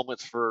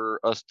moments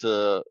for us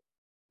to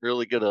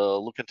really get a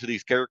look into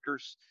these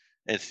characters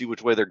and see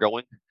which way they're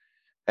going.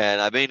 And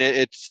I mean,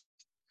 it's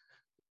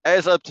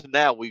as up to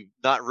now, we've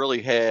not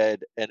really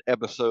had an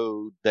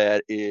episode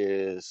that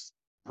is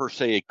per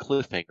se a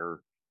cliffhanger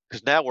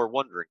because now we're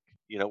wondering,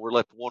 we're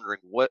left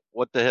wondering what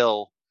the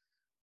hell,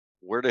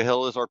 where the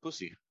hell is our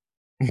pussy?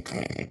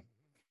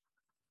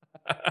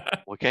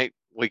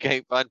 we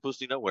can't find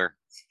pussy nowhere.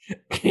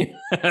 Right.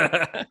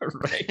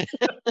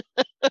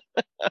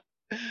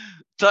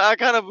 So I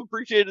kind of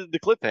appreciated the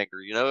cliffhanger.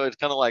 It's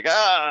kind of like,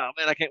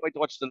 man, I can't wait to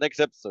watch the next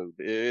episode.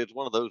 It's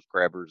one of those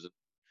grabbers.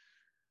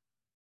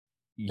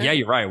 Yeah,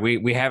 you're right.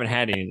 We haven't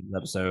had any of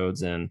those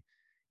episodes, and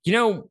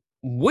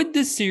would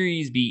this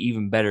series be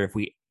even better if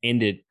we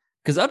ended?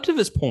 Because up to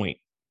this point,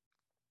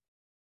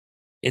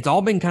 it's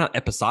all been kind of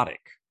episodic.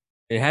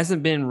 It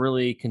hasn't been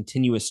really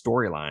continuous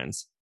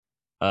storylines.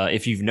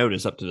 If you've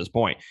noticed up to this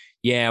point,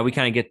 yeah, we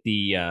kind of get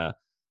the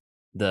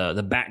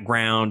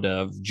background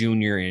of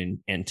Junior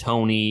and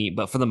Tony,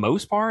 but for the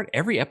most part,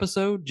 every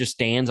episode just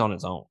stands on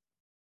its own.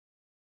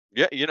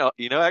 Yeah,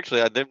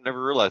 actually, I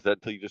never realized that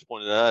until you just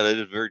pointed it out. It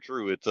is very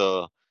true. It's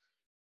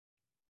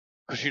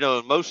because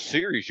in most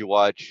series you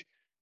watch,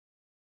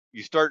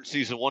 you start in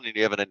season 1 and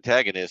you have an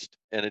antagonist,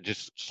 and it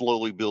just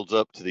slowly builds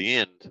up to the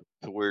end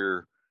to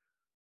where,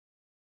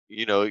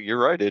 you're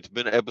right. It's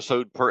been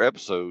episode per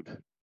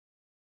episode,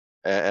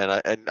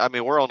 and I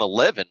mean we're on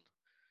 11.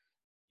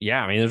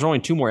 yeah, I mean, there's only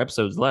 2 more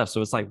episodes left,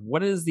 so it's like,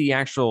 what is the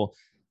actual,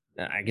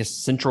 I guess,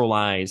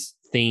 centralized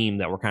theme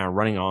that we're kind of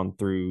running on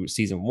through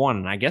season 1?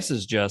 And I guess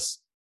is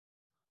just,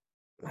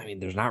 I mean,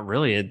 there's not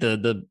really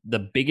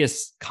the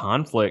biggest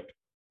conflict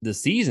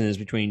this season is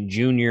between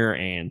Junior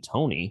and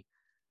Tony.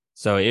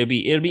 So it'd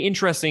be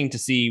interesting to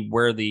see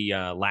where the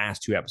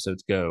last 2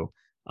 episodes go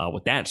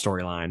with that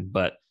storyline.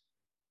 But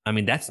I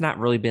mean, that's not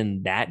really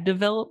been that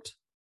developed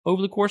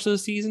over the course of the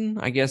season.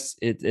 I guess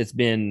it's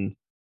been.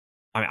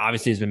 I mean,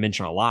 obviously, it's been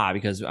mentioned a lot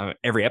because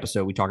every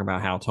episode we talk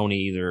about how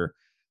Tony either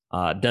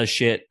does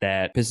shit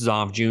that pisses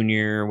off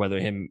Junior, whether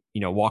him,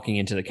 walking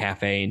into the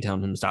cafe and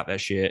telling him to stop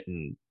that shit,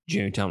 and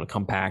Junior telling him to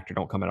come packed or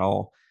don't come at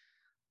all,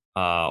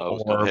 Oh,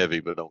 it's come or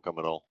heavy, but don't come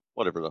at all.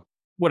 Whatever though.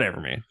 whatever,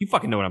 man. You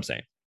fucking know what I'm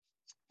saying.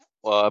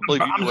 Well, I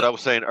believe you knew I'm what I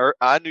was saying.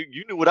 I knew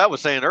you knew what I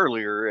was saying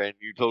earlier, and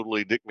you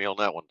totally dicked me on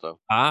that one. So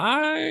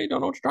I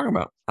don't know what you're talking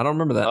about. I don't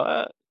remember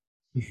uh,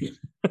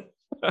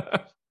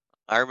 that.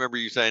 I remember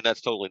you saying that's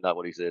totally not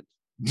what he said.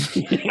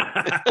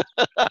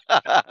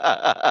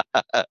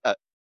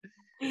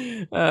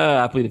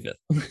 I plead the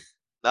fifth.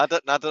 Not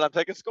that I'm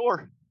taking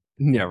score.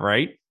 Yeah,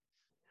 right.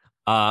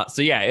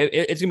 So yeah,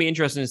 it's gonna be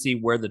interesting to see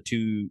where that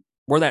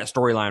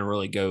storyline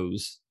really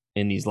goes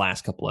in these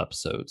last couple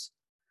episodes.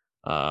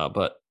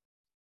 But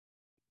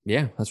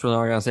yeah, that's really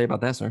all I gotta say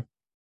about that, sir.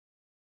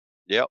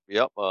 Yep.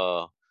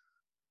 I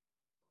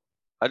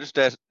just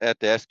had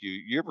to ask you.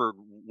 You ever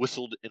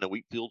whistled in a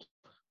wheat field?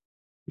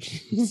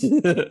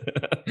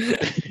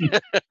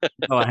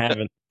 No, I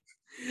haven't.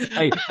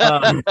 Hey,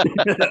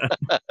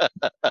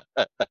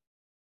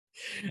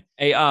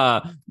 hey,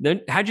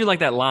 then how'd you like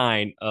that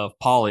line of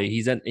Polly?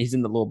 He's in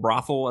the little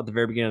brothel at the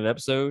very beginning of the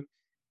episode,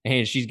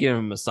 and she's giving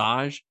him a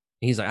massage.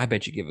 And he's like, "I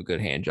bet you give a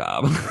good hand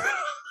job."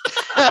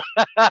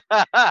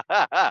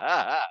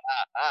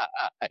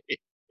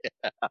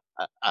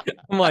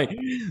 I'm like,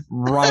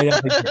 right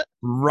at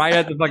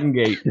the fucking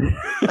gate.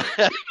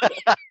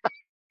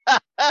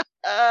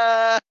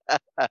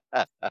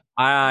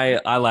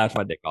 I laughed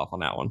my dick off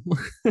on that one.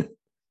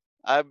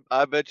 I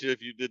bet you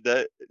if you did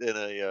that in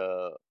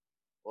a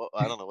well,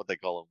 I don't know what they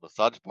call them,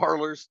 massage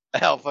parlors,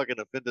 how fucking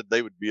offended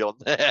they would be on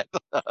that.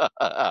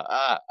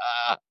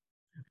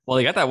 Well,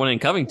 they got that one in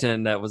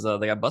Covington that was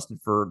they got busted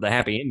for the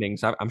happy ending,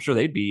 so I'm sure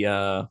they'd be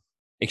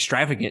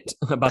extravagant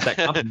about that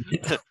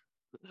compliment.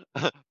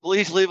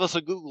 Please leave us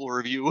a Google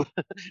review.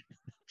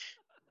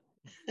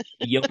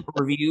 Yelp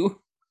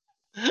review.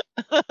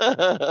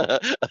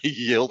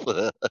 Yelp.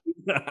 All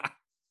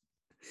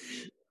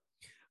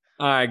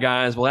right,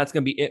 guys. Well, that's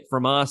going to be it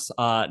from us.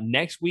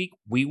 Next week,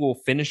 we will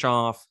finish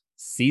off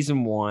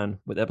season 1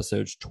 with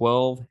episodes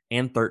 12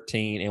 and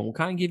 13, and we'll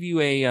kind of give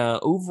you a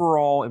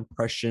overall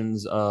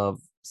impressions of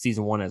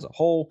season 1 as a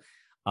whole.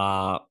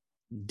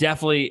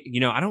 Definitely,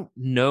 I don't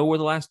know where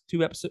the last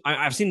 2 episodes.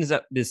 I've seen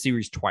this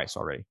series twice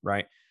already,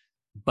 right?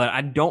 But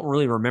I don't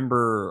really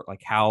remember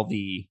like how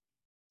the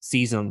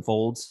season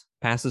unfolds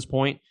past this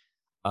point.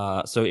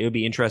 So it would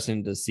be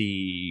interesting to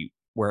see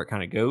where it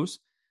kind of goes.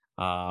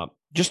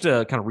 Just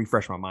to kind of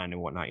refresh my mind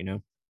and whatnot.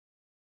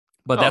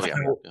 But that's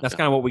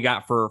kind of what we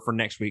got for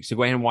next week. So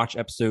go ahead and watch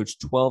episodes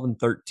 12 and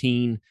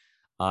 13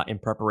 in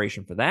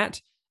preparation for that.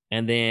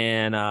 And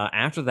then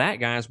after that,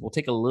 guys, we'll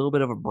take a little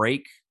bit of a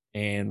break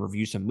and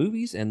review some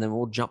movies, and then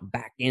we'll jump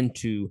back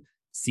into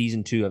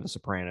season 2 of The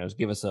Sopranos.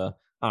 Give us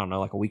I don't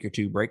know, like a week or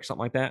 2 break, something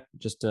like that,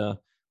 just to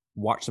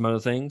watch some other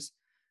things.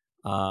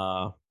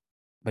 But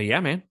yeah,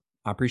 man,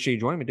 I appreciate you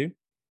joining me, dude.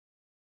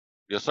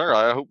 Yes, sir.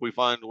 I hope we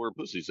find where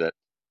Pussy's at.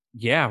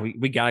 Yeah,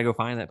 we gotta go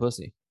find that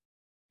pussy.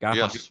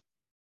 Yes.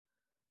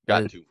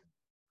 Got to.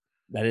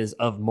 That is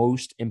of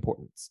most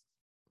importance.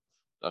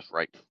 That's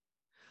right.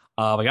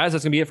 But guys,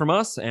 that's gonna be it from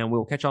us, and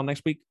we'll catch y'all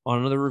next week on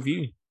another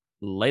review.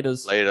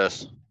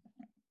 Laters.